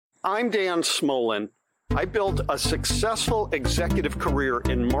I'm Dan Smolin. I built a successful executive career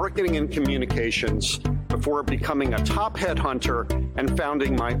in marketing and communications before becoming a top headhunter and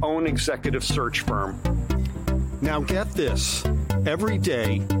founding my own executive search firm. Now get this. Every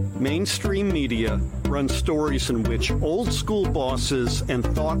day, mainstream media runs stories in which old school bosses and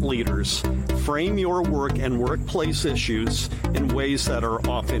thought leaders frame your work and workplace issues in ways that are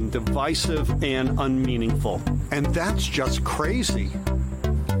often divisive and unmeaningful. And that's just crazy.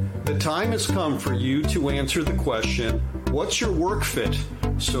 The time has come for you to answer the question, what's your work fit?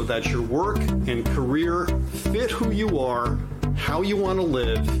 So that your work and career fit who you are, how you want to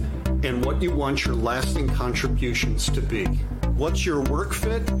live, and what you want your lasting contributions to be. What's your work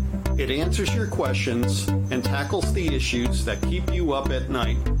fit? It answers your questions and tackles the issues that keep you up at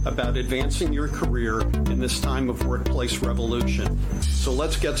night about advancing your career in this time of workplace revolution. So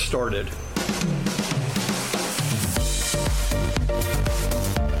let's get started.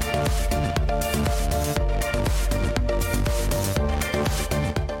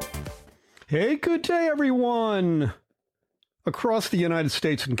 Hey, good day, everyone. Across the United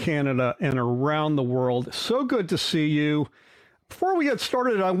States and Canada and around the world. So good to see you. Before we get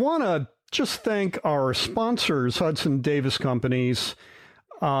started, I want to just thank our sponsors, Hudson Davis Companies.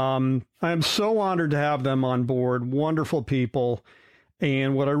 I am so honored to have them on board. Wonderful people.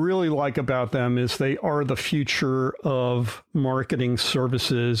 And what I really like about them is they are the future of marketing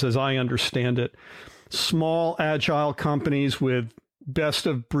services, as I understand it. Small, agile companies with best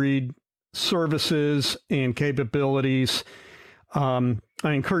of breed services and capabilities. I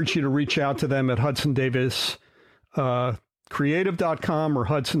encourage you to reach out to them at Hudson Davis creative.com or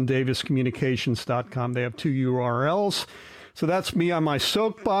hudsondaviscommunications.com. They have two URLs. So that's me on my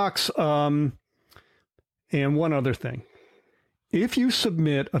soapbox. And one other thing. If you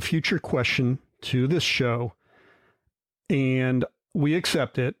submit a future question to this show and we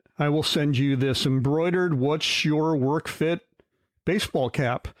accept it, I will send you this embroidered What's Your Work Fit baseball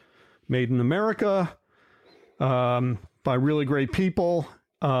cap made in America by really great people.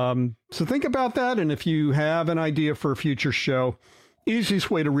 So think about that. And if you have an idea for a future show,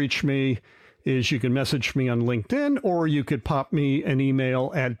 easiest way to reach me is you can message me on LinkedIn, or you could pop me an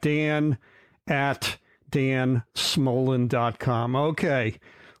email at dan@dansmolin.com. Okay,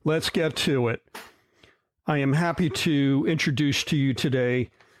 let's get to it. I am happy to introduce to you today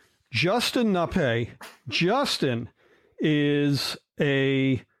Justin Nappe. Justin is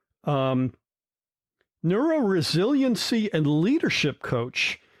a neuroresiliency and leadership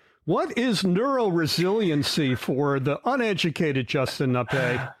coach. What is neuroresiliency for the uneducated Justin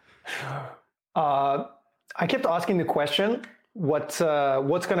Nappe? I kept asking the question, what's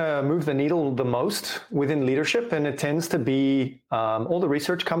going to move the needle the most within leadership? And it tends to be, all the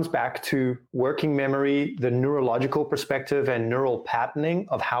research comes back to working memory, the neurological perspective and neural patterning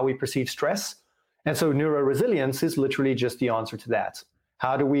of how we perceive stress. And so neuroresilience is literally just the answer to that.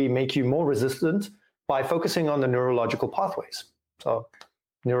 How do we make you more resistant by focusing on the neurological pathways? So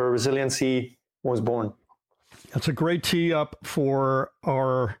neuroresiliency was born. That's a great tee up for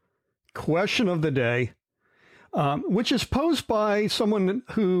our question of the day, which is posed by someone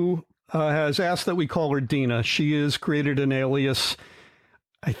who has asked that we call her Dina. She has created an alias.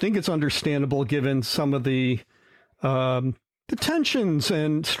 I think it's understandable given some of the tensions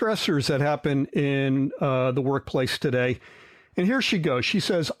and stressors that happen in the workplace today. And here she goes. She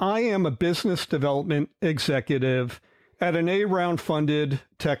says, I am a business development executive at an A-round funded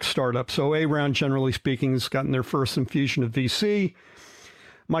tech startup. So A-round, generally speaking, has gotten their first infusion of VC.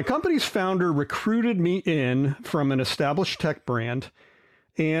 My company's founder recruited me in from an established tech brand.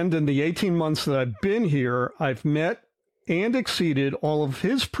 And in the 18 months that I've been here, I've met and exceeded all of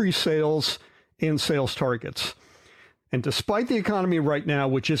his pre-sales and sales targets. And despite the economy right now,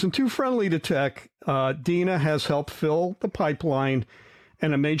 which isn't too friendly to tech, Dina has helped fill the pipeline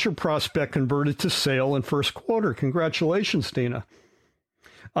and a major prospect converted to sale in first quarter. Congratulations, Dina.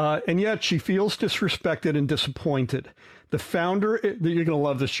 And yet she feels disrespected and disappointed. The founder, you're going to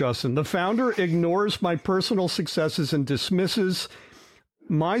love this, Justin. The founder ignores my personal successes and dismisses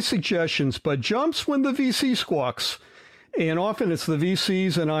my suggestions, but jumps when the VC squawks. And often it's the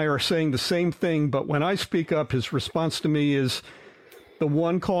VCs and I are saying the same thing, but when I speak up, his response to me is I'm the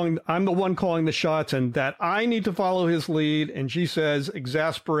one calling the shots and that I need to follow his lead. And she says,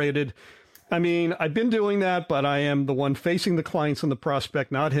 exasperated, I mean, I've been doing that, but I am the one facing the clients and the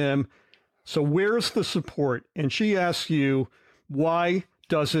prospect, not him. So where's the support? And she asks you, why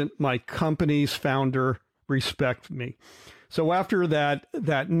doesn't my company's founder respect me? So after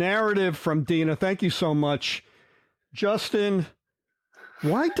that narrative from Dina, thank you so much. Justin,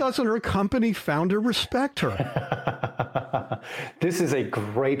 why doesn't her company founder respect her? This is a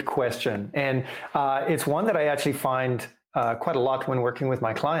great question. And it's one that I actually find quite a lot when working with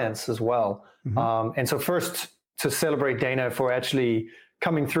my clients as well. And so first, to celebrate Dana for actually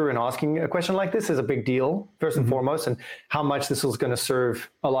coming through and asking a question like this is a big deal, first and foremost, and how much this is going to serve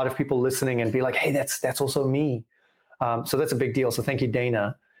a lot of people listening and be like, hey, that's also me. So that's a big deal. So thank you,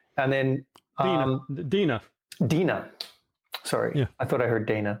 Dana. And then Dina. Sorry, yeah. I thought I heard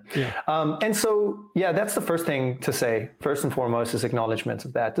Dana. Yeah. And so, yeah, that's the first thing to say. First and foremost is acknowledgement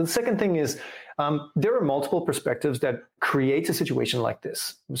of that. The second thing is there are multiple perspectives that create a situation like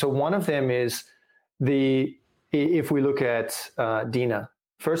this. So one of them is if we look at Dina,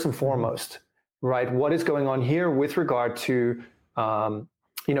 first and foremost, right? What is going on here with regard to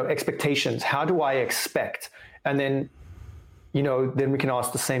expectations? How do I expect? And then, then we can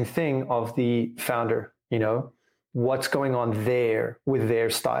ask the same thing of the founder, what's going on there with their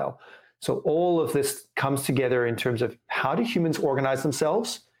style. So all of this comes together in terms of how do humans organize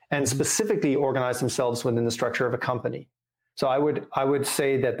themselves and specifically organize themselves within the structure of a company. So I would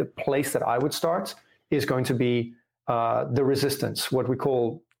say that the place that I would start is going to be the resistance, what we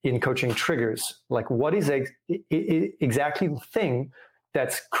call in coaching triggers. Like what is exactly the thing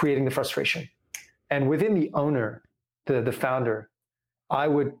that's creating the frustration? And within the owner, the founder, I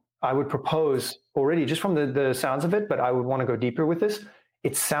would propose already, just from the sounds of it, but I would want to go deeper with this.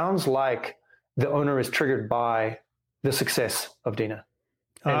 It sounds like the owner is triggered by the success of Dina.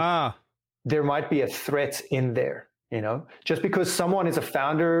 And there might be a threat in there, just because someone is a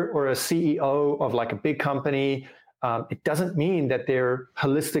founder or a CEO of like a big company, it doesn't mean that they're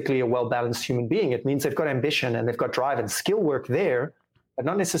holistically a well-balanced human being. It means they've got ambition and they've got drive and skill work there, but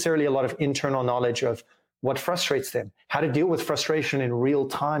not necessarily a lot of internal knowledge of what frustrates them, how to deal with frustration in real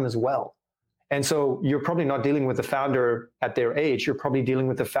time as well. And so you're probably not dealing with the founder at their age. You're probably dealing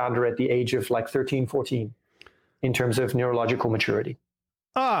with the founder at the age of like 13, 14 in terms of neurological maturity.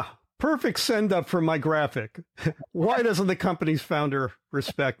 Perfect send up for my graphic. Why doesn't the company's founder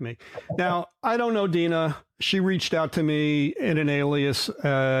respect me? Now, I don't know Dina. She reached out to me in an alias.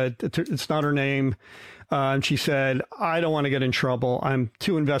 It's not her name. And she said, I don't want to get in trouble. I'm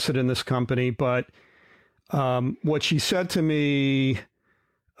too invested in this company. But what she said to me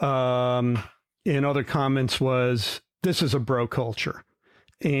in other comments was, this is a bro culture.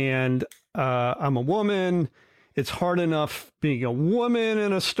 And I'm a woman. It's hard enough being a woman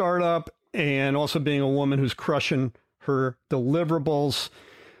in a startup and also being a woman who's crushing her deliverables.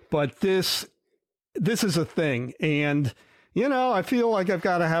 But this is a thing. And, I feel like I've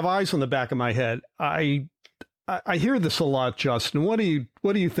got to have eyes on the back of my head. I hear this a lot, Justin. What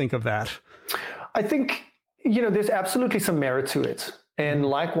do you think of that? I think, there's absolutely some merit to it. And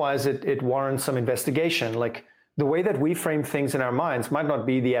likewise, it warrants some investigation. Like the way that we frame things in our minds might not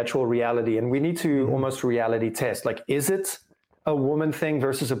be the actual reality. And we need to almost reality test. Like, is it a woman thing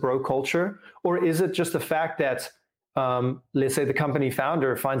versus a bro culture? Or is it just the fact that, let's say the company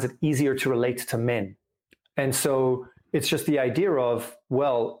founder finds it easier to relate to men? And so it's just the idea of,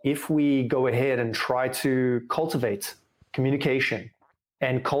 well, if we go ahead and try to cultivate communication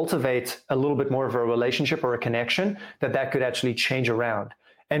and cultivate a little bit more of a relationship or a connection, that could actually change around.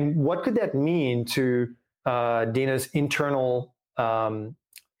 And what could that mean to Dina's internal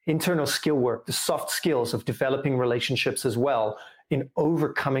skill work, the soft skills of developing relationships as well in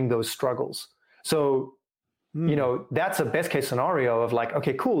overcoming those struggles? So, that's a best case scenario of like,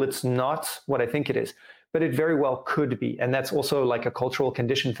 okay, cool. It's not what I think it is, but it very well could be. And that's also like a cultural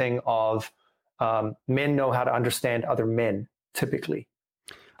condition thing of men know how to understand other men typically.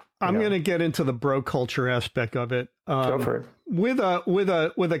 I'm going to get into the bro culture aspect of it. Go for it. With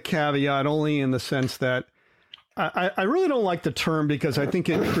a caveat, only in the sense that I really don't like the term because I think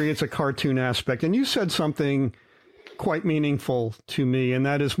it creates a cartoon aspect. And you said something quite meaningful to me, and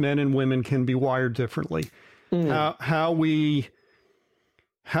that is men and women can be wired differently. How we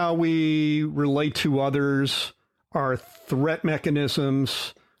relate to others, our threat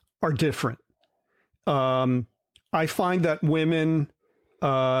mechanisms are different. I find that women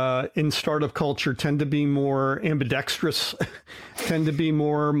in startup culture tend to be more ambidextrous, tend to be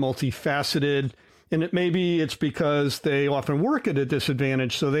more multifaceted. And it's because they often work at a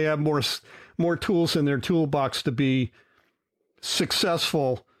disadvantage. So they have more tools in their toolbox to be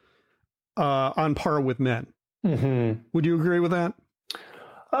successful on par with men. Mm-hmm. Would you agree with that?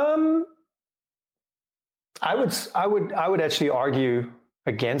 I would actually argue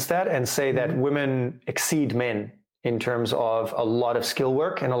against that and say that women exceed men in terms of a lot of skill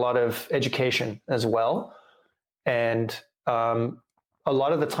work and a lot of education as well. And a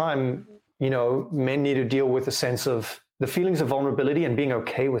lot of the time, men need to deal with a sense of the feelings of vulnerability and being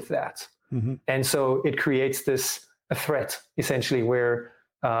okay with that. Mm-hmm. And so it creates this a threat, essentially, where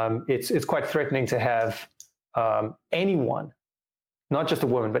it's quite threatening to have anyone, not just a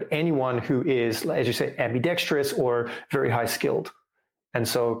woman, but anyone who is, as you say, ambidextrous or very high skilled. And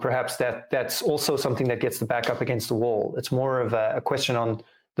so perhaps that's also something that gets the back up against the wall. It's more of a question on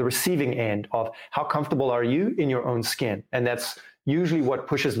the receiving end of how comfortable are you in your own skin? And that's usually what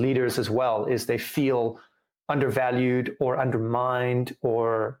pushes leaders as well, is they feel undervalued or undermined,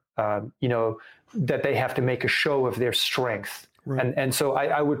 or that they have to make a show of their strength. Right. And so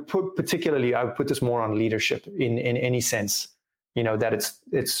I would put this more on leadership in any sense, that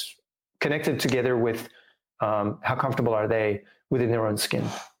it's connected together with how comfortable are they within their own skin.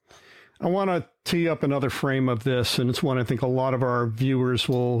 I want to tee up another frame of this, and it's one I think a lot of our viewers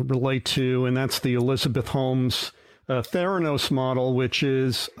will relate to, and that's the Elizabeth Holmes Theranos model, which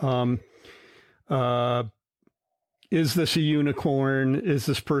is this a unicorn? Is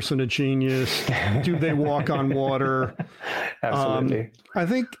this person a genius? Do they walk on water? Absolutely.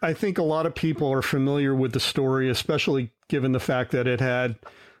 I think a lot of people are familiar with the story, especially given the fact that it had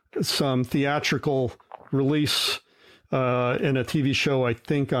some theatrical release in a TV show, I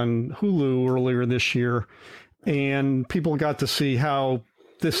think on Hulu earlier this year. And people got to see how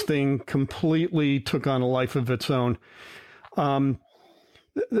this thing completely took on a life of its own.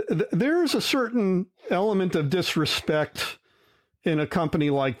 There's a certain element of disrespect in a company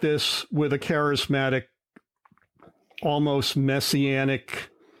like this with a charismatic, almost messianic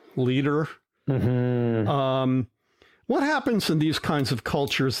leader. Mm-hmm. What happens in these kinds of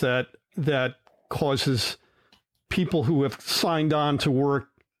cultures that causes people who have signed on to work,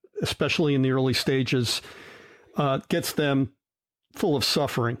 especially in the early stages, gets them full of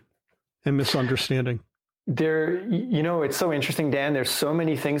suffering and misunderstanding? It's so interesting, Dan. There's so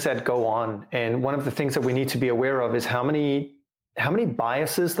many things that go on. And one of the things that we need to be aware of is how many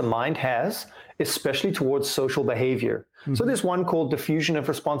biases the mind has, especially towards social behavior. Mm-hmm. So there's one called diffusion of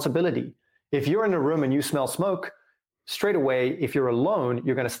responsibility. If you're in a room and you smell smoke, straight away, if you're alone,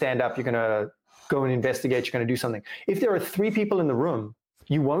 you're going to stand up, you're going to go and investigate, you're going to do something. If there are 3 people in the room,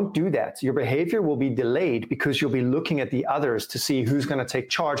 you won't do that. Your behavior will be delayed because you'll be looking at the others to see who's going to take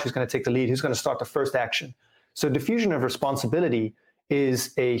charge, who's going to take the lead, who's going to start the first action. So diffusion of responsibility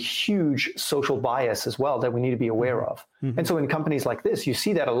is a huge social bias as well that we need to be aware of. Mm-hmm. And so in companies like this, you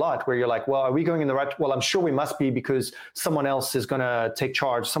see that a lot where you're like, well, are we going in the right? Well, I'm sure we must be because someone else is going to take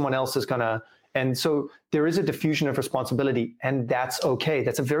charge. Someone else is going to. And so there is a diffusion of responsibility, and that's okay.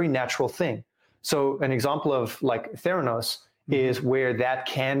 That's a very natural thing. So an example of like Theranos is where that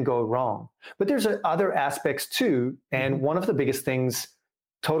can go wrong. But there's other aspects too. And one of the biggest things,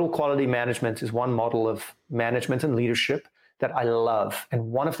 total quality management is one model of management and leadership that I love.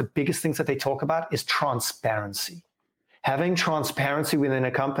 And one of the biggest things that they talk about is transparency. Having transparency within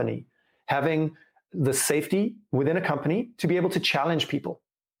a company, having the safety within a company to be able to challenge people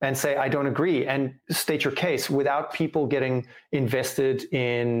and say, I don't agree, and state your case without people getting invested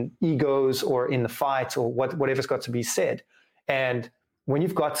in egos or in the fights or whatever's got to be said. And when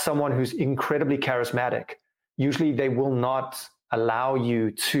you've got someone who's incredibly charismatic, usually they will not allow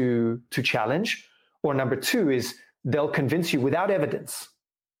you to challenge. Or number 2 is they'll convince you without evidence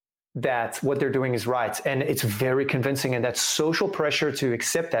that what they're doing is right. And it's very convincing. And that social pressure to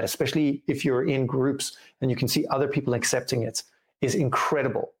accept that, especially if you're in groups and you can see other people accepting it, is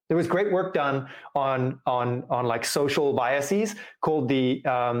incredible. There was great work done on like social biases called the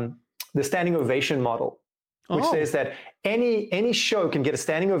standing ovation model, which says that any show can get a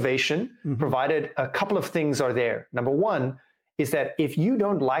standing ovation, provided a couple of things are there. Number 1 is that if you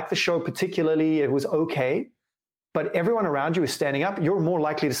don't like the show particularly, it was okay, but everyone around you is standing up, you're more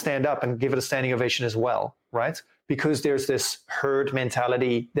likely to stand up and give it a standing ovation as well, right? Because there's this herd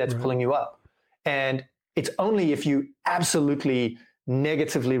mentality that's pulling you up. And it's only if you absolutely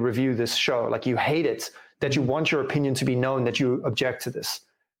negatively review this show, like you hate it, that you want your opinion to be known, that you object to this,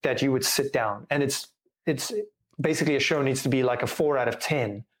 that you would sit down. And it's basically a show needs to be like a 4 out of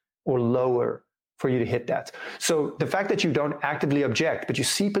 10 or lower for you to hit that. So the fact that you don't actively object, but you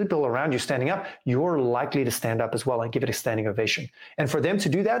see people around you standing up, you're likely to stand up as well and give it a standing ovation. And for them to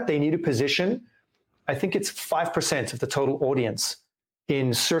do that, they need to position, I think it's 5% of the total audience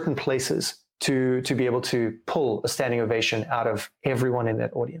in certain places to be able to pull a standing ovation out of everyone in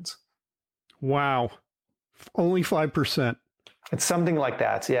that audience. Wow. Only 5%. It's something like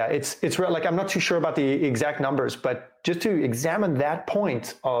that. Yeah, it's like, I'm not too sure about the exact numbers, but just to examine that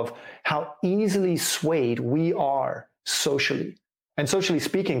point of how easily swayed we are socially, and socially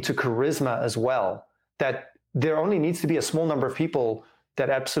speaking to charisma as well, that there only needs to be a small number of people that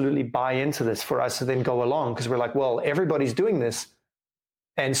absolutely buy into this for us to then go along, because we're like, well, everybody's doing this.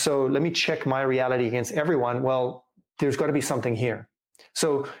 And so let me check my reality against everyone. Well, there's got to be something here.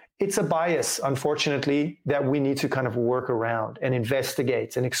 So it's a bias, unfortunately, that we need to kind of work around and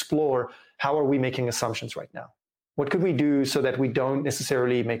investigate and explore. How are we making assumptions right now? What could we do so that we don't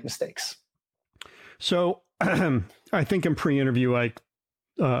necessarily make mistakes? So I think in pre-interview, I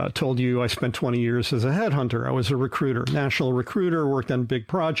told you I spent 20 years as a headhunter. I was a recruiter, national recruiter, worked on big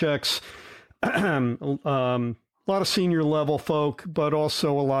projects, a lot of senior level folk, but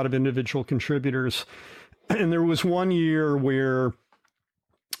also a lot of individual contributors. And there was one year where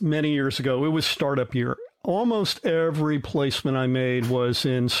many years ago, it was startup year. Almost every placement I made was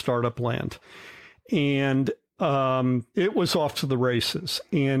in startup land. And it was off to the races.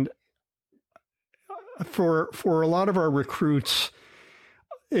 And for a lot of our recruits,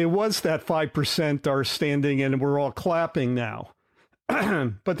 it was that 5% are standing and we're all clapping now.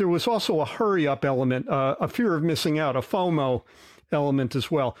 But there was also a hurry up element, a fear of missing out, a FOMO element as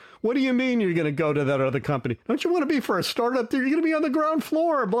well. What do you mean you're going to go to that other company? Don't you want to be for a startup? You're going to be on the ground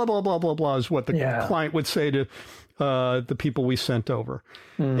floor, blah, blah, blah, blah, blah, is what the client would say to the people we sent over.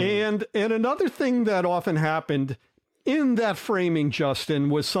 And another thing that often happened in that framing, Justin,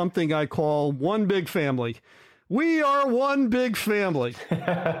 was something I call one big family. We are one big family.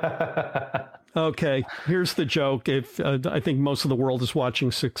 Okay, here's the joke. If I think most of the world is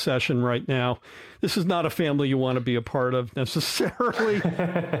watching Succession right now. This is not a family you want to be a part of necessarily.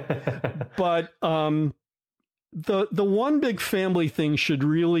 But the one big family thing should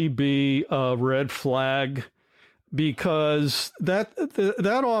really be a red flag, because that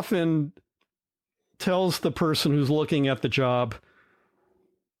often tells the person who's looking at the job,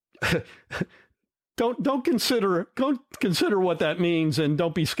 don't consider what that means, and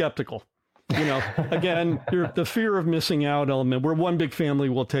don't be skeptical. You know, again, the fear of missing out element. We're one big family.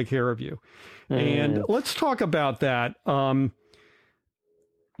 We'll take care of you. And let's talk about that.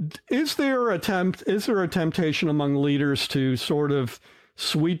 Is there a temptation among leaders to sort of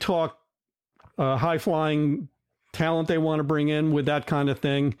sweet talk high flying talent they want to bring in with that kind of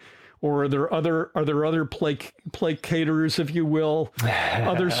thing? Or are there other placators, if you will,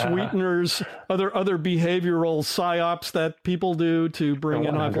 other sweeteners, other behavioral psyops that people do to bring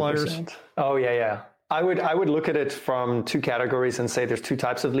in high flyers? Oh yeah. I would look at it from two categories and say there's two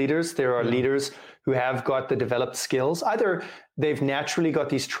types of leaders. There are leaders who have got the developed skills. Either they've naturally got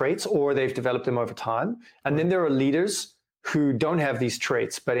these traits or they've developed them over time. And then there are leaders who don't have these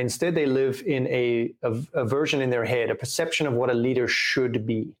traits, but instead they live in a version in their head, a perception of what a leader should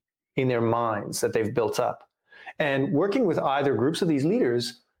be in their minds that they've built up. And working with either groups of these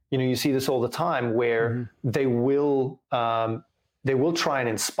leaders, you know, you see this all the time where they will try and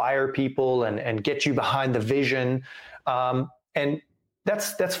inspire people and get you behind the vision. And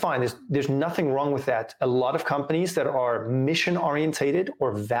that's fine. There's nothing wrong with that. A lot of companies that are mission orientated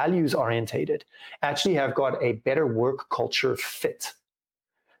or values orientated actually have got a better work culture fit.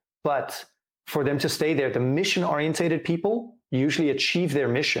 But for them to stay there, the mission orientated people usually achieve their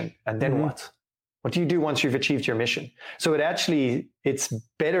mission. And then what? What do you do once you've achieved your mission? So it's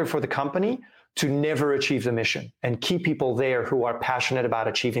better for the company to never achieve the mission and keep people there who are passionate about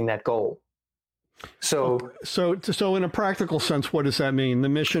achieving that goal. So in a practical sense, what does that mean? The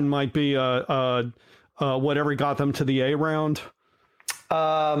mission might be whatever got them to the A round.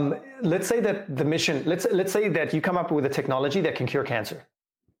 Let's say that the mission, let's say that you come up with a technology that can cure cancer.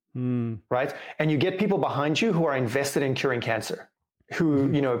 Right? And you get people behind you who are invested in curing cancer, who,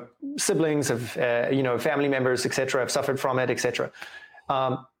 you know, siblings of, family members, et cetera, have suffered from it, et cetera.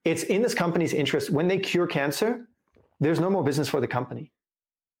 It's in this company's interest. When they cure cancer, there's no more business for the company.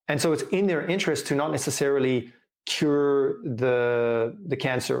 And so it's in their interest to not necessarily cure the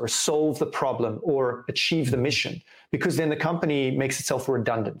cancer or solve the problem or achieve the mission, because then the company makes itself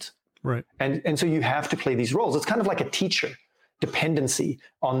redundant. Right. And so you have to play these roles. It's kind of like a teacher. Dependency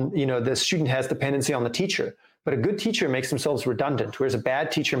on, the student has dependency on the teacher, but a good teacher makes themselves redundant, whereas a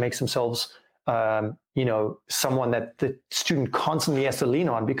bad teacher makes themselves, someone that the student constantly has to lean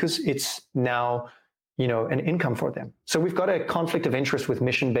on because it's now, an income for them. So we've got a conflict of interest with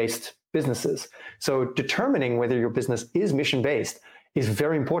mission-based businesses. So determining whether your business is mission-based is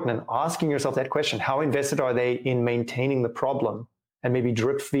very important, and asking yourself that question: how invested are they in maintaining the problem and maybe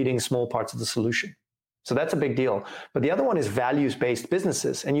drip feeding small parts of the solution? So that's a big deal. But the other one is values-based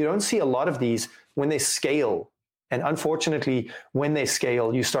businesses. And you don't see a lot of these when they scale. And unfortunately, when they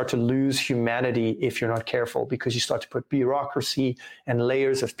scale, you start to lose humanity if you're not careful, because you start to put bureaucracy and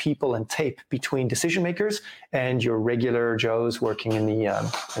layers of people and tape between decision makers and your regular Joes working in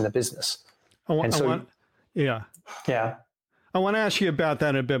the business. I want to ask you about that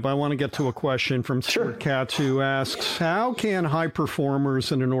in a bit, but I want to get to a question from Stuart Katz, who asks, how can high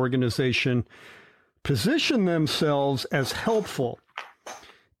performers in an organization position themselves as helpful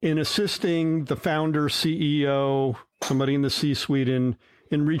in assisting the founder, CEO, somebody in the C-suite in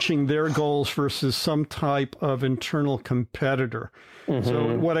reaching their goals versus some type of internal competitor. Mm-hmm.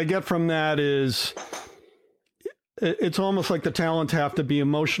 So what I get from that is it's almost like the talent have to be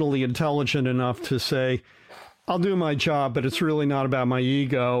emotionally intelligent enough to say, I'll do my job, but it's really not about my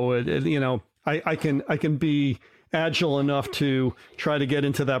ego. I can be agile enough to try to get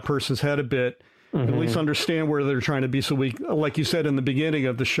into that person's head a bit, at least understand where they're trying to be. So we, like you said in the beginning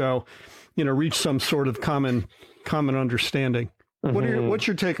of the show, reach some sort of common understanding. What's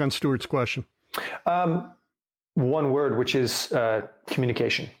your take on Stuart's question? One word, which is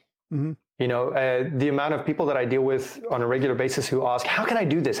communication. Mm-hmm. The amount of people that I deal with on a regular basis who ask, how can I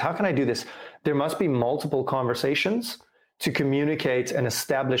do this? How can I do this? There must be multiple conversations to communicate and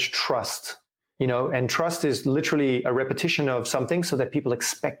establish trust. And trust is literally a repetition of something so that people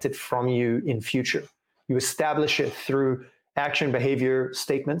expect it from you in future. You establish it through action, behavior,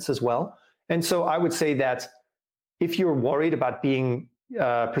 statements as well. And so I would say that if you're worried about being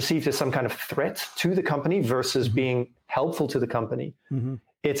perceived as some kind of threat to the company versus being helpful to the company,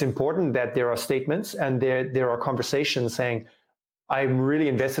 it's important that there are statements and there are conversations saying, I'm really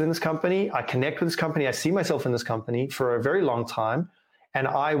invested in this company. I connect with this company. I see myself in this company for a very long time. And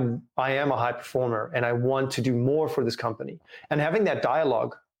I am a high performer and I want to do more for this company. And having that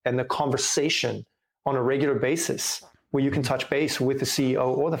dialogue and the conversation on a regular basis where you can touch base with the CEO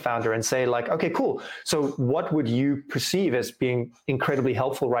or the founder and say like, okay, cool. So what would you perceive as being incredibly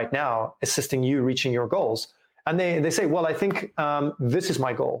helpful right now, assisting you reaching your goals? And they say, well, I think this is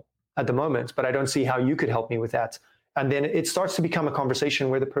my goal at the moment, but I don't see how you could help me with that. And then it starts to become a conversation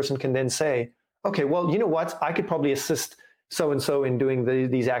where the person can then say, okay, well, you know what? I could probably assist so-and-so in doing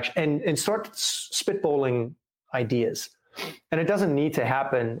these actions and start spitballing ideas. And it doesn't need to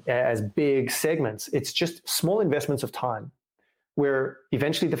happen as big segments. It's just small investments of time where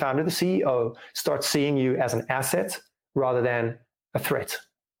eventually the founder, the CEO, starts seeing you as an asset rather than a threat.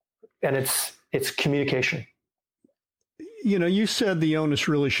 And it's communication. You said the onus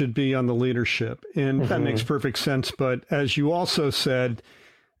really should be on the leadership, and that makes perfect sense. But as you also said,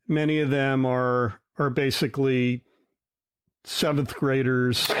 many of them are basically seventh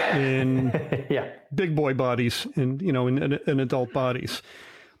graders in big boy bodies and, in adult bodies.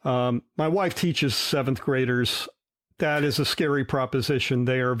 My wife teaches seventh graders. That is a scary proposition.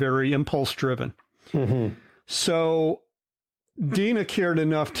 They are very impulse driven. Mm-hmm. So Dina cared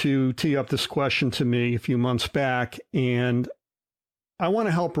enough to tee up this question to me a few months back, and I want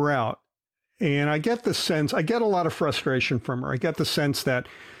to help her out. And I get a lot of frustration from her. I get the sense that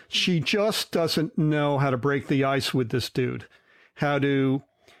she just doesn't know how to break the ice with this dude, how to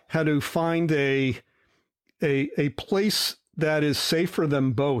find a place that is safe for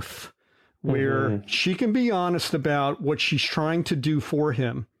them both, where she can be honest about what she's trying to do for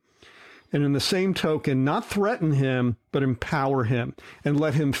him. And in the same token, not threaten him, but empower him and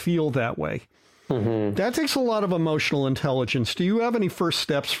let him feel that way. Mm-hmm. That takes a lot of emotional intelligence. Do you have any first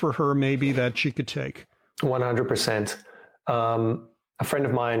steps for her maybe that she could take? 100%. A friend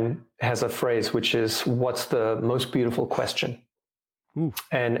of mine has a phrase, which is, what's the most beautiful question? Ooh.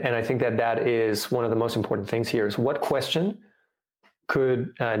 And I think that is one of the most important things here is what question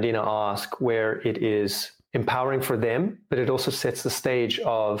could Dina ask where it is empowering for them, but it also sets the stage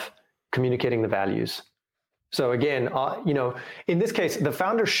of communicating the values. So again, in this case, the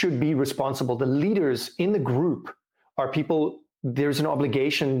founder should be responsible. The leaders in the group are people. There's an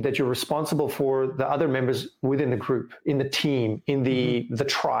obligation that you're responsible for the other members within the group, in the team, in the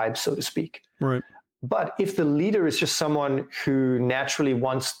tribe, so to speak. Right. But if the leader is just someone who naturally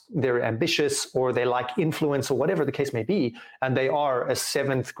they're ambitious or they like influence or whatever the case may be, and they are a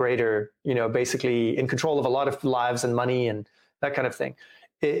seventh grader, basically in control of a lot of lives and money and that kind of thing,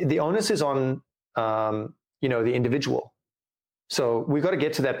 the onus is on, the individual. So we've got to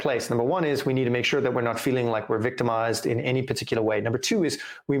get to that place. Number one is we need to make sure that we're not feeling like we're victimized in any particular way. Number two is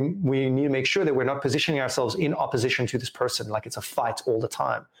we need to make sure that we're not positioning ourselves in opposition to this person, like it's a fight all the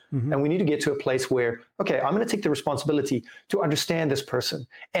time. Mm-hmm. And we need to get to a place where, okay, I'm going to take the responsibility to understand this person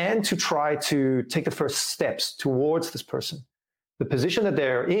and to try to take the first steps towards this person. The position that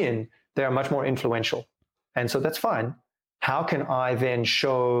they're in, they are much more influential. And so that's fine. How can I then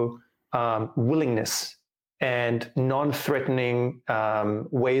show willingness? And non-threatening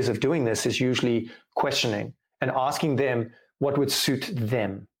ways of doing this is usually questioning and asking them what would suit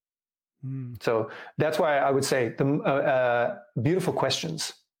them. Mm. So that's why I would say the beautiful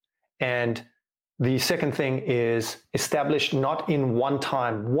questions. And the second thing is establish not in one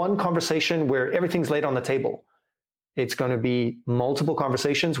conversation where everything's laid on the table. It's going to be multiple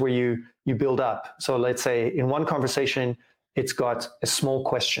conversations where you build up. So let's say in one conversation, it's got a small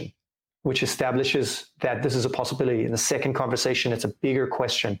question, which establishes that this is a possibility. In the second conversation, it's a bigger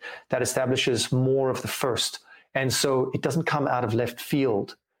question that establishes more of the first. And so it doesn't come out of left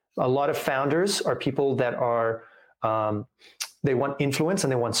field. A lot of founders are people that are, they want influence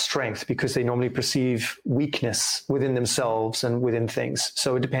and they want strength because they normally perceive weakness within themselves and within things.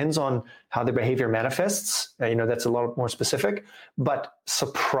 So it depends on how their behavior manifests. That's a lot more specific. But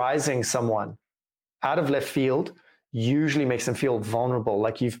surprising someone out of left field usually makes them feel vulnerable,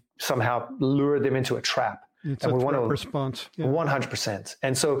 like you've somehow lured them into a trap. It's and a threat response. Yeah. 100%.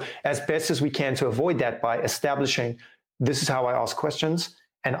 And so as best as we can to avoid that by establishing, this is how I ask questions,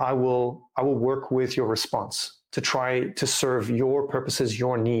 and I will work with your response to try to serve your purposes,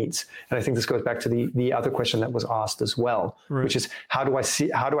 your needs. And I think this goes back to the other question that was asked as well, right, which is how do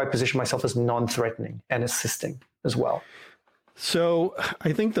I position myself as non-threatening and assisting as well? So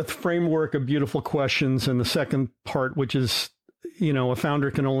I think the framework of beautiful questions and the second part, which is, a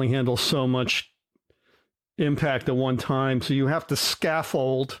founder can only handle so much impact at one time. So you have to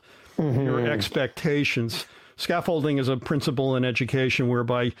scaffold your expectations. Scaffolding is a principle in education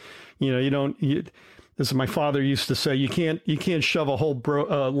whereby, as my father used to say, you can't shove a whole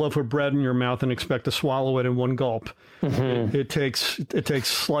loaf of bread in your mouth and expect to swallow it in one gulp. It takes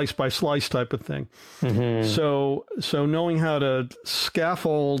slice by slice type of thing. So knowing how to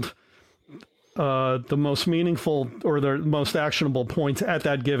scaffold the most meaningful or the most actionable points at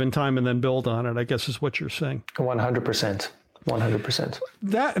that given time and then build on it, I guess is what you're saying. 100%. 100%.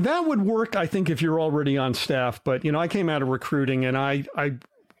 That would work, I think, if you're already on staff. But I came out of recruiting, and I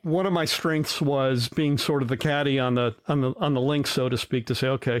one of my strengths was being sort of the caddy on the link, so to speak, to say,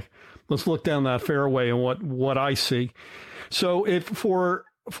 okay, let's look down that fairway and what I see. So if for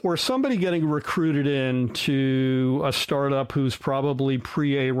somebody getting recruited into a startup who's probably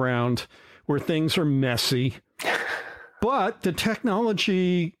pre-A round, where things are messy, but the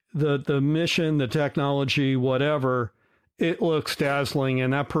technology, the mission, the technology, whatever, it looks dazzling,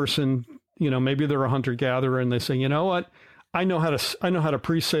 and that person, maybe they're a hunter-gatherer, and they say, you know what? I know how to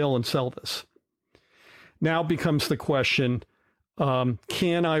pre-sale and sell this. Now becomes the question,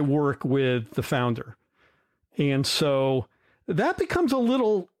 can I work with the founder? And so that becomes a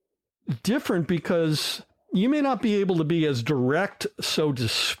little different because you may not be able to be as direct, so to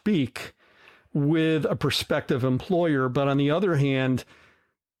speak, with a prospective employer. But on the other hand,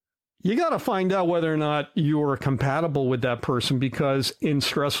 you got to find out whether or not you're compatible with that person, because in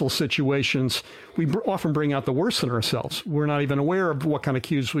stressful situations, we often bring out the worst in ourselves. We're not even aware of what kind of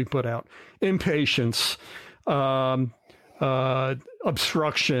cues we put out. Impatience, obstruction,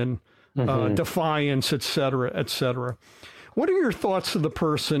 defiance, et cetera, et cetera. What are your thoughts of the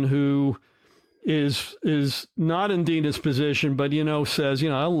person who is not in Dina's position, but, says,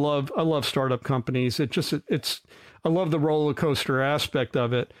 I love startup companies. I love the roller coaster aspect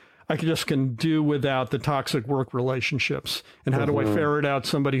of it. I can do without the toxic work relationships. And how do I ferret out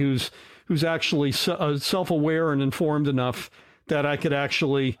somebody who's actually self-aware and informed enough that I could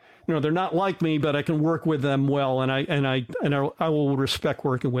actually, they're not like me, but I can work with them well, and I will respect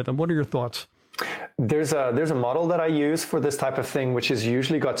working with them. What are your thoughts? There's a model that I use for this type of thing, which is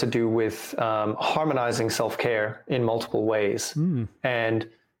usually got to do with harmonizing self-care in multiple ways. And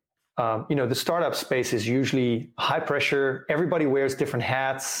the startup space is usually high pressure. Everybody wears different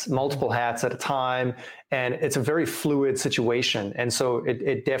hats, multiple hats at a time, and it's a very fluid situation. And so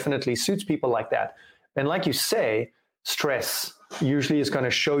it definitely suits people like that. And like you say, stress usually is going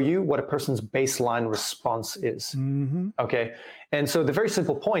to show you what a person's baseline response is. Okay. And so the very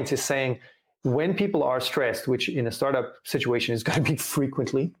simple point is saying, when people are stressed, which in a startup situation is going to be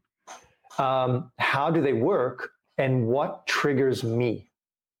frequently, how do they work and what triggers me?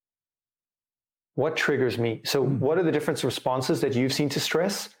 What triggers me? So what are the different responses that you've seen to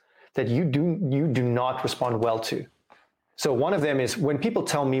stress that you do not respond well to? So one of them is when people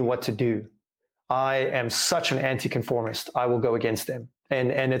tell me what to do, I am such an anti-conformist. I will go against them.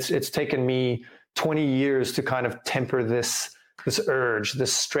 And it's taken me 20 years to kind of temper this urge,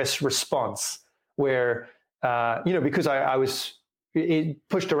 this stress response where, because I was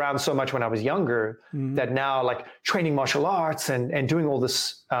pushed around so much when I was younger that now like training martial arts and doing all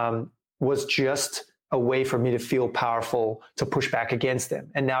this was just a way for me to feel powerful, to push back against them.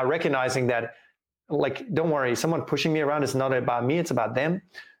 And now recognizing that, like, don't worry, someone pushing me around is not about me, it's about them.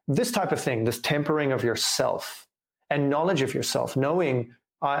 This type of thing, this tempering of yourself and knowledge of yourself, knowing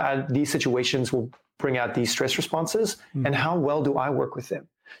these situations will bring out these stress responses and how well do I work with them?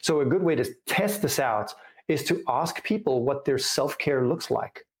 So a good way to test this out is to ask people what their self-care looks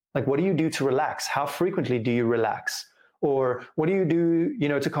like. Like, what do you do to relax? How frequently do you relax? Or what do you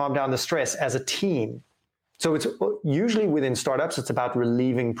do, to calm down the stress as a team? So it's usually within startups, it's about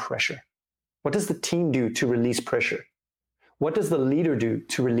relieving pressure. What does the team do to release pressure? What does the leader do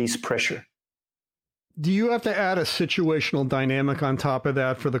to release pressure? Do you have to add a situational dynamic on top of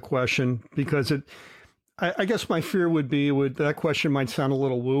that for the question? Because I guess my fear would be that question might sound a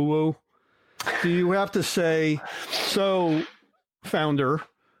little woo-woo. Do you have to say, so founder,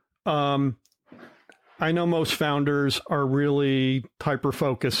 I know most founders are really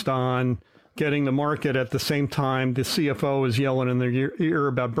hyper-focused on getting the market at the same time the CFO is yelling in their ear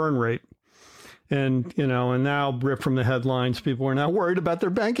about burn rate. And, and now ripped from the headlines, people are now worried about their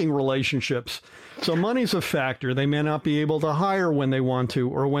banking relationships. So money's a factor. They may not be able to hire when they want to,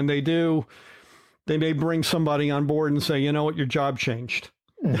 or when they do, they may bring somebody on board and say, you know what, your job changed.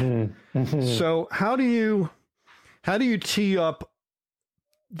 Mm-hmm. Mm-hmm. So how do you tee up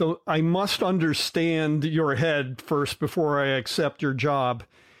I must understand your head first before I accept your job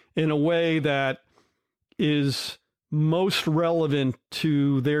in a way that is most relevant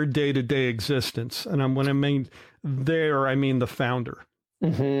to their day-to-day existence? And when I mean there, I mean the founder.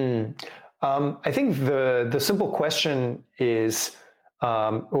 Mm-hmm. I think the simple question is,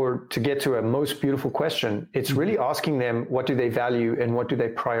 or to get to a most beautiful question, it's really asking them, what do they value and what do they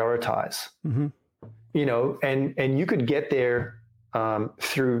prioritize? Mm-hmm. And you could get there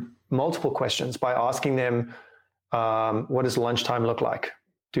through multiple questions by asking them, what does lunchtime look like?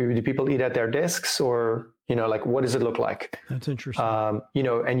 Do people eat at their desks, or, what does it look like? That's interesting.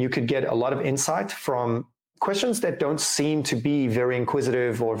 And you could get a lot of insight from questions that don't seem to be very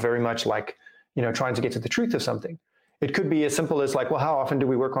inquisitive or very much like, trying to get to the truth of something. It could be as simple as like, well, how often do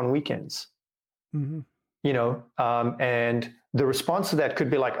we work on weekends? Mm-hmm. And the response to that could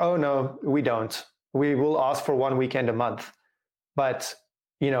be like, oh, no, we don't. We will ask for one weekend a month. But,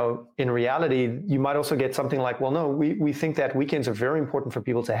 in reality, you might also get something like, well, no, we think that weekends are very important for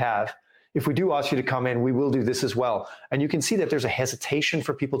people to have. If we do ask you to come in, we will do this as well. And you can see that there's a hesitation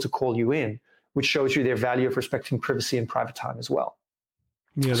for people to call you in, which shows you their value of respecting privacy and private time as well.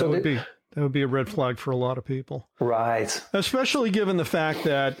 Yeah, so that would be a red flag for a lot of people. Right. Especially given the fact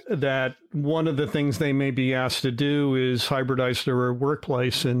that one of the things they may be asked to do is hybridize their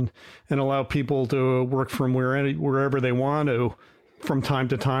workplace and allow people to work from wherever they want to, from time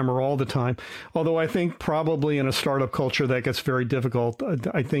to time or all the time. Although I think probably in a startup culture that gets very difficult.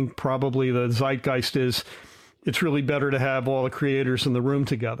 I think probably the zeitgeist is it's really better to have all the creators in the room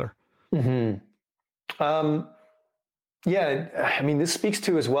together. Mm-hmm. Yeah, I mean, this speaks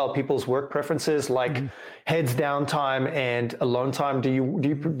to as well people's work preferences, like mm-hmm. heads down time and alone time. Do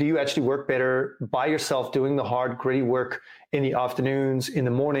you actually work better by yourself doing the hard, gritty work in the afternoons, in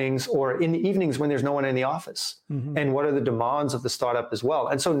the mornings, or in the evenings when there's no one in the office? Mm-hmm. And what are the demands of the startup as well?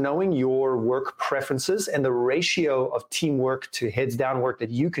 And so knowing your work preferences and the ratio of teamwork to heads down work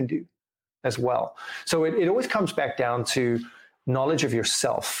that you can do as well. So it always comes back down to knowledge of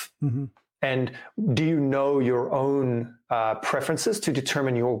yourself. Mm-hmm. And do you know your own preferences to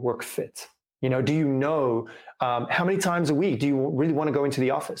determine your work fit? Do you know how many times a week do you really want to go into the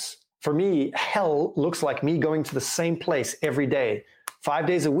office? For me, hell looks like me going to the same place every day, 5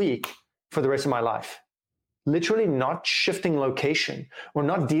 days a week for the rest of my life. Literally not shifting location or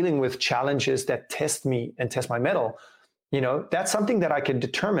not dealing with challenges that test me and test my mettle. That's something that I can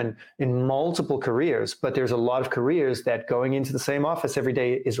determine in multiple careers, but there's a lot of careers that going into the same office every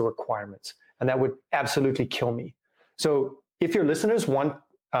day is a requirement, and that would absolutely kill me. So if your listeners want,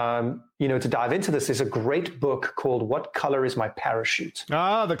 to dive into this, there's a great book called What Color is My Parachute?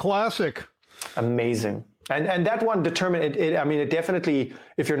 Ah, the classic. Amazing. And that one determined it. I mean, it definitely,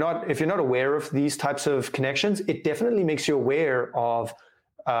 if you're not aware of these types of connections, it definitely makes you aware of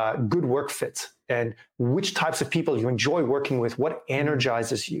good work fit and which types of people you enjoy working with, what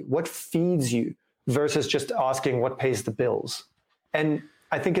energizes you, what feeds you, versus just asking what pays the bills. And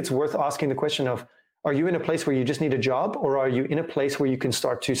I think it's worth asking the question of, are you in a place where you just need a job, or are you in a place where you can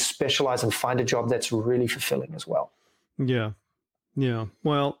start to specialize and find a job that's really fulfilling as well? Yeah. Yeah.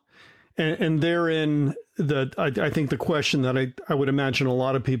 Well, and therein, I think the question that I would imagine a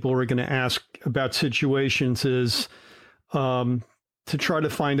lot of people are going to ask about situations is, to try to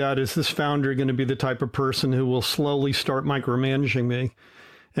find out, is this founder going to be the type of person who will slowly start micromanaging me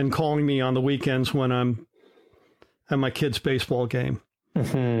and calling me on the weekends when I'm at my kid's baseball game,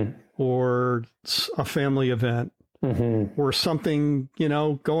 mm-hmm. or a family event, mm-hmm. or something,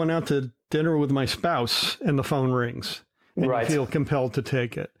 going out to dinner with my spouse and the phone rings and right. You feel compelled to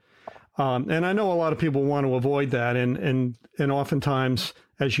take it. And I know a lot of people want to avoid that. And oftentimes,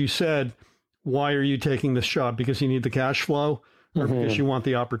 as you said, why are you taking this job? Because you need the cash flow? or because you want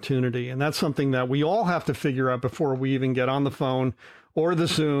the opportunity. And that's something that we all have to figure out before we even get on the phone or the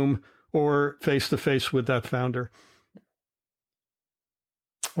Zoom or face-to-face with that founder.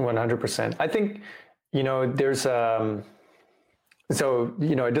 100%. I think, there's, I did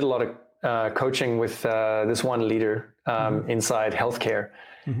a lot of coaching with this one leader inside healthcare.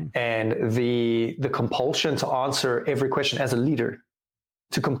 And the compulsion to answer every question as a leader,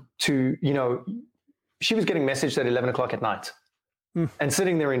 she was getting messaged at 11 o'clock at night and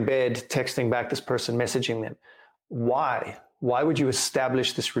sitting there in bed, texting back this person, messaging them. Why would you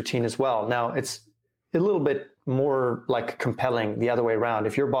establish this routine as well? Now, it's a little bit more like compelling the other way around.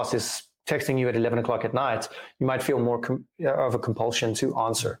 If your boss is texting you at 11 o'clock at night, you might feel more of a compulsion to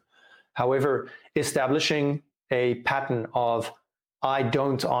answer. However, establishing a pattern of, I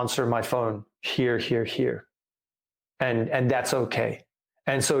don't answer my phone here, and that's okay.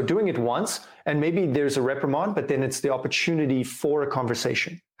 And so doing it once, and maybe there's a reprimand, but then it's the opportunity for a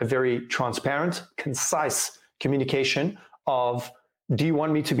conversation, a very transparent, concise communication of, do you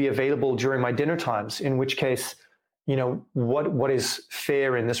want me to be available during my dinner times? In which case, what is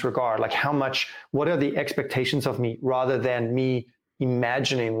fair in this regard? Like what are the expectations of me, rather than me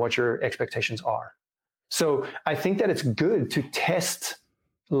imagining what your expectations are. So I think that it's good to test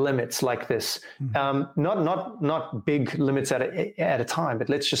limits like this, not big limits at a time, but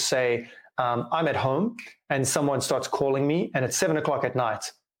let's just say I'm at home and someone starts calling me and it's 7 o'clock at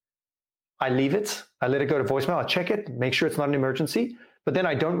night. I leave it, I let it go to voicemail, I check it, make sure it's not an emergency, but then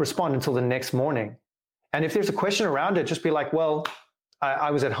I don't respond until the next morning. And if there's a question around it, just be like, well,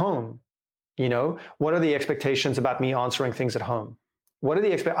 I was at home. What are the expectations about me answering things at home? What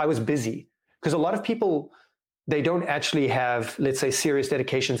are I was busy. Because a lot of people, they don't actually have, let's say, serious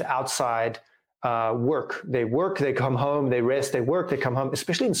dedications outside work. They work, they come home, they rest, they work, they come home,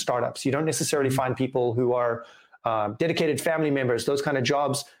 especially in startups. You don't necessarily find people who are dedicated family members, those kind of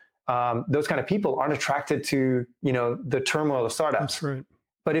jobs. Those kind of people aren't attracted to, the turmoil of startups. That's right.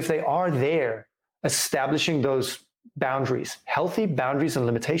 But if they are there, establishing those boundaries, healthy boundaries and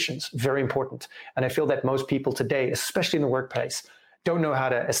limitations, very important. And I feel that most people today, especially in the workplace, don't know how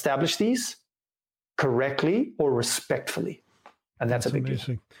to establish these correctly or respectfully. And that's a big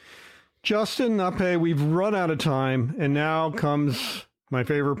deal. Justin Knoppe, we've run out of time. And now comes my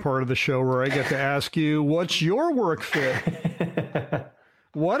favorite part of the show where I get to ask you, what's your work fit?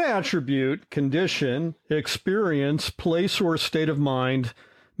 What attribute, condition, experience, place, or state of mind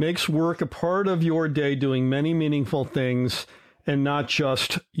makes work a part of your day doing many meaningful things and not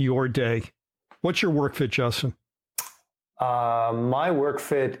just your day? What's your work fit, Justin? My work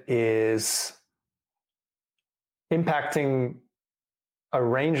fit is impacting a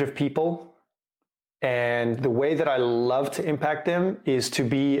range of people. And the way that I love to impact them is to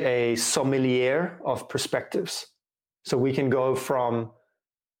be a sommelier of perspectives. So we can go from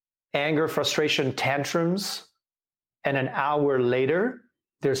anger, frustration, tantrums, and an hour later,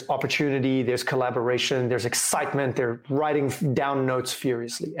 there's opportunity, there's collaboration, there's excitement, they're writing down notes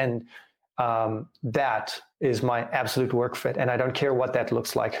furiously. And that is my absolute work fit. And I don't care what that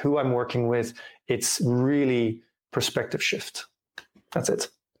looks like, who I'm working with. It's really perspective shift. That's it.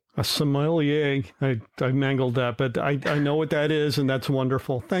 A sommelier. I mangled that, but I know what that is, and that's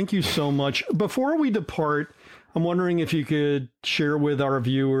wonderful. Thank you so much. Before we depart, I'm wondering if you could share with our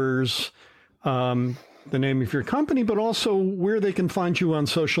viewers the name of your company, but also where they can find you on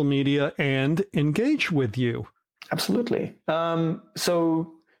social media and engage with you. Absolutely.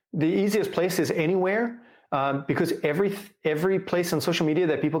 So the easiest place is anywhere, because every place on social media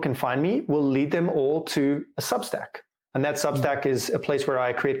that people can find me will lead them all to a Substack. And that Substack is a place where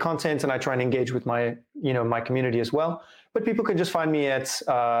I create content and I try and engage with my community as well. But people can just find me at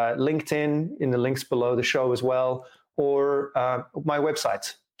LinkedIn in the links below the show as well, or my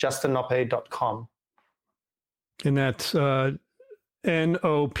website, justinknoppe.com. And that's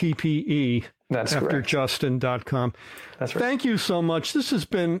Knoppe. That's after correct. Justin.com. That's right. Thank you so much. This has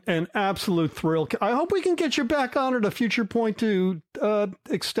been an absolute thrill. I hope we can get you back on at a future point to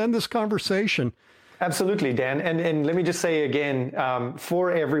extend this conversation. Absolutely, Dan. And let me just say again,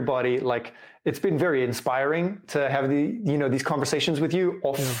 for everybody, like, it's been very inspiring to have these conversations with you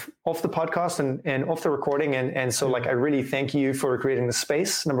off the podcast and off the recording. And so like, I really thank you for creating the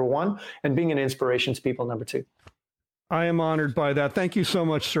space, number one, and being an inspiration to people, number two. I am honored by that. Thank you so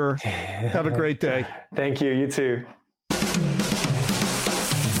much, sir. Have a great day. Thank you. You too.